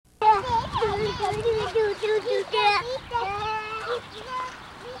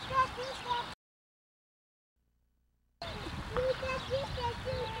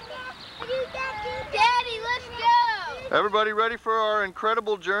Daddy, let's go! Everybody ready for our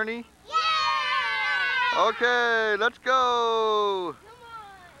incredible journey? Yeah! Okay, let's go!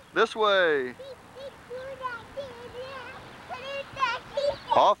 This way.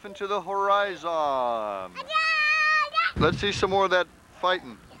 Off into the horizon. Let's see some more of that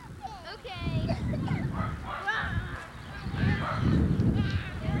fighting. Okay.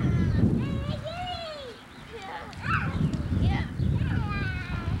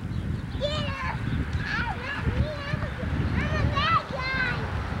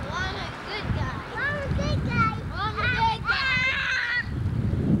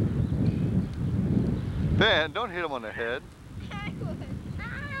 Ben, don't hit him on the head.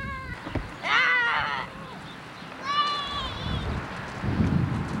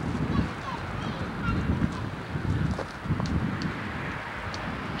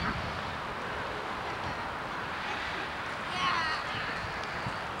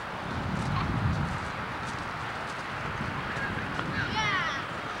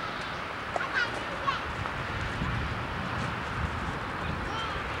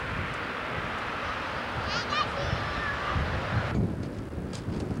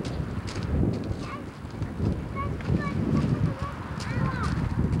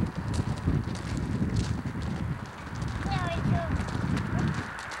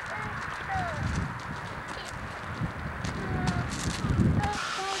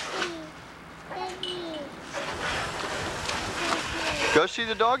 Go see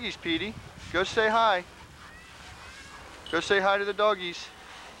the doggies, Petey. Go say hi. Go say hi to the doggies.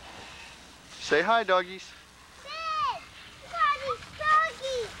 Say hi, doggies.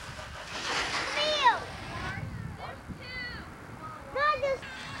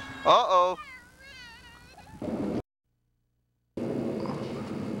 Uh-oh.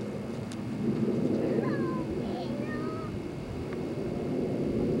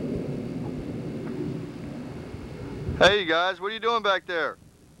 Hey, you guys, what are you doing back there?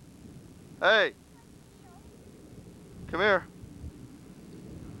 Hey. Come here.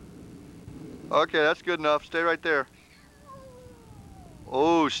 Okay, that's good enough. Stay right there.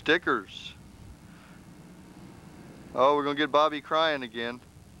 Oh, stickers. Oh, we're going to get Bobby crying again.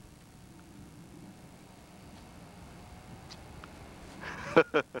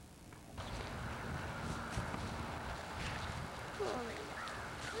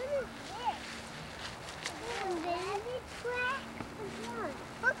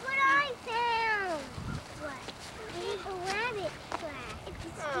 Look what I found! What? There's a rabbit track. It's a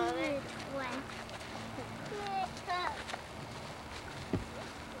stupid one.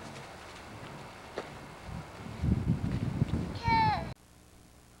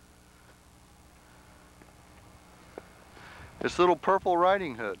 This little purple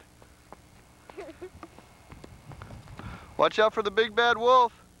riding hood. Watch out for the big bad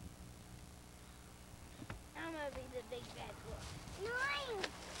wolf. I'm gonna be the big bad wolf. Nice!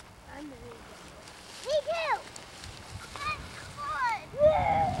 I'm the big bad wolf. Me too! That's fun!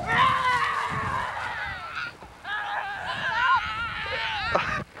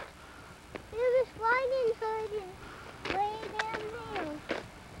 There's a sliding hood and way down there.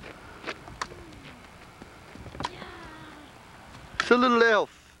 It's a little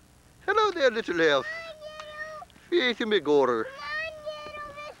elf. Hello there, little elf. Here's a big order.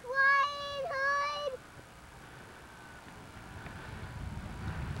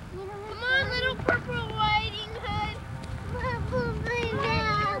 Come on, little purple riding hood. Purple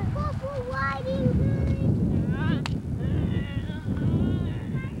riding hood.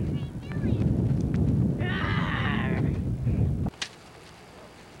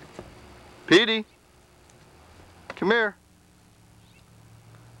 Petey, come here.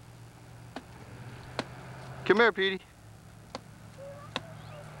 Come here, Petey.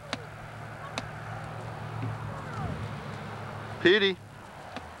 Petey,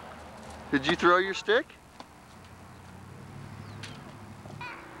 did you throw your stick?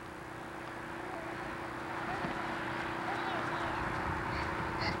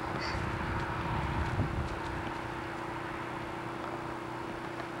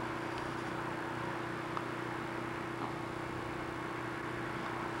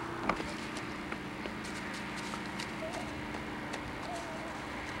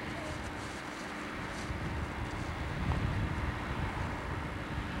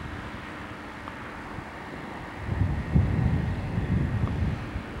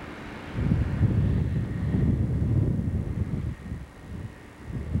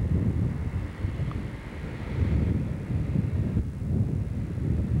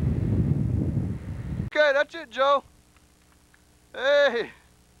 Okay, that's it, Joe. Hey,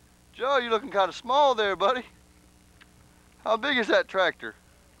 Joe, you looking kind of small there, buddy. How big is that tractor?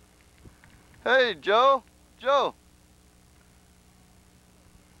 Hey, Joe. Joe.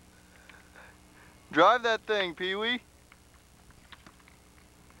 Drive that thing, Pee-wee.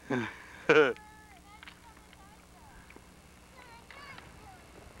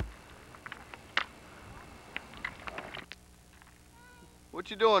 What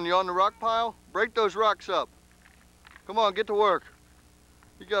you doing? You on the rock pile? Break those rocks up. Come on, get to work.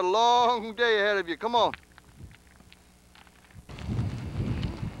 You got a long day ahead of you. Come on.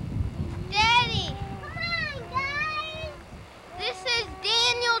 Daddy! Come on, guys! This is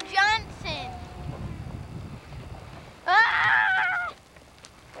Daniel Johnson. Ah!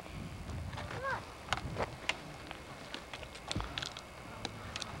 Come on.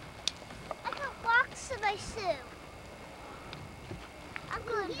 I got rocks in my shoe. I'm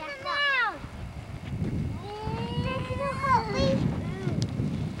going back out. Daddy, don't help me.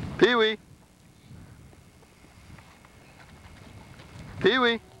 Pee-wee.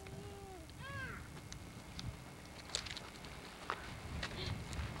 Pee-wee.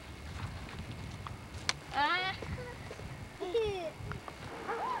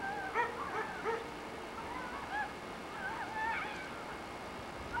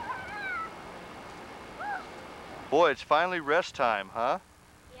 Boy, it's finally rest time, huh?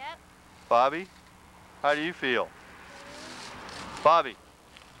 Yep. Bobby, how do you feel? Bobby.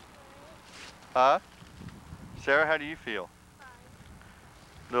 Huh? Sarah, how do you feel? Fine.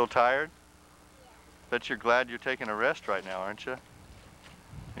 A little tired? Yeah. Bet you're glad you're taking a rest right now, aren't you?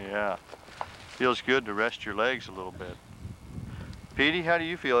 Yeah. Feels good to rest your legs a little bit. Petey, how do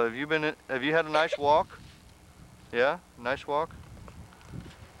you feel? Have you had a nice walk? Yeah? Nice walk?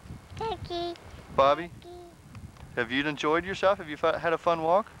 Thank you. Bobby, have you enjoyed yourself? Have you had a fun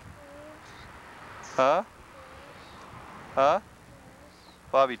walk? Huh? Huh?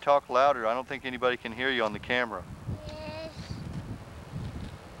 Bobby, talk louder. I don't think anybody can hear you on the camera. Yes.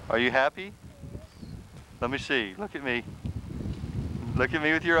 Are you happy? Yes. Let me see. Look at me. Look at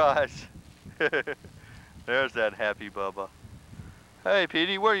me with your eyes. There's that happy Bubba. Hey,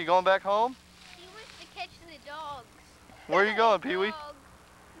 Petey, where are you going back home? He wants to catch the dogs. Where are you going, Pee-wee?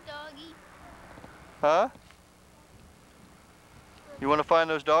 Doggy. Huh? You want to find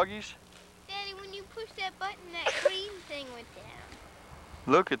those doggies? Daddy, when you push that button, that green thing went down.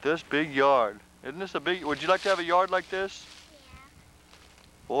 Look at this big yard. Isn't this a big... Would you like to have a yard like this? Yeah.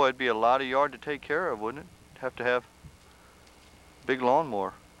 Boy, it'd be a lot of yard to take care of, wouldn't it? Have to have a big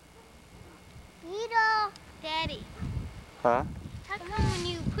lawnmower. Vito. Daddy. Huh? How come when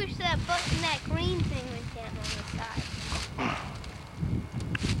you push that button, that green thing went down on the side?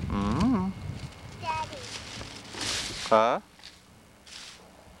 Mm-hmm. Daddy. Huh?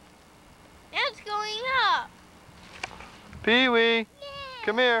 Now it's going up. Pee-wee, Yeah.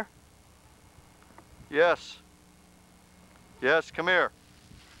 come here. Yes. Yes, come here.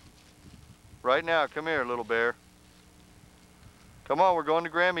 Right now, come here, little bear. Come on, we're going to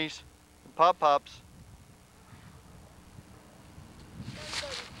Grammy's. Pop Pops.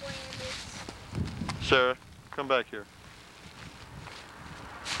 Sarah, come back here.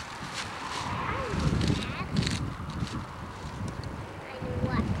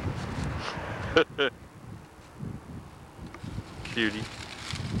 Cutie.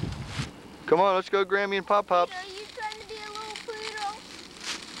 Come on, let's go Grammy and Pop Pops. Are you trying to be a little poodle?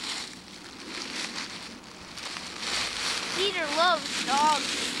 Peter loves dogs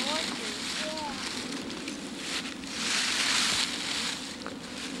and horses.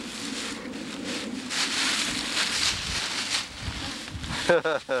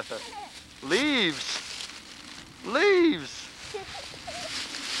 Leaves. Leaves.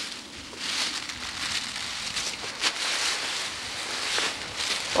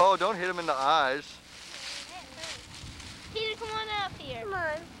 Oh, don't hit him in the eyes. Peter, come on out here. Come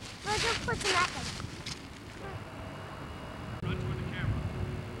on. Let's just put some apple. Run for the camera.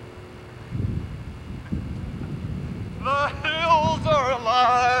 The hills are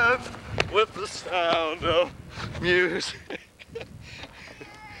alive with the sound of music.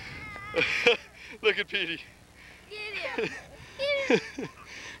 Look at Petey. Get him. Get him.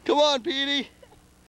 Come on, Petey.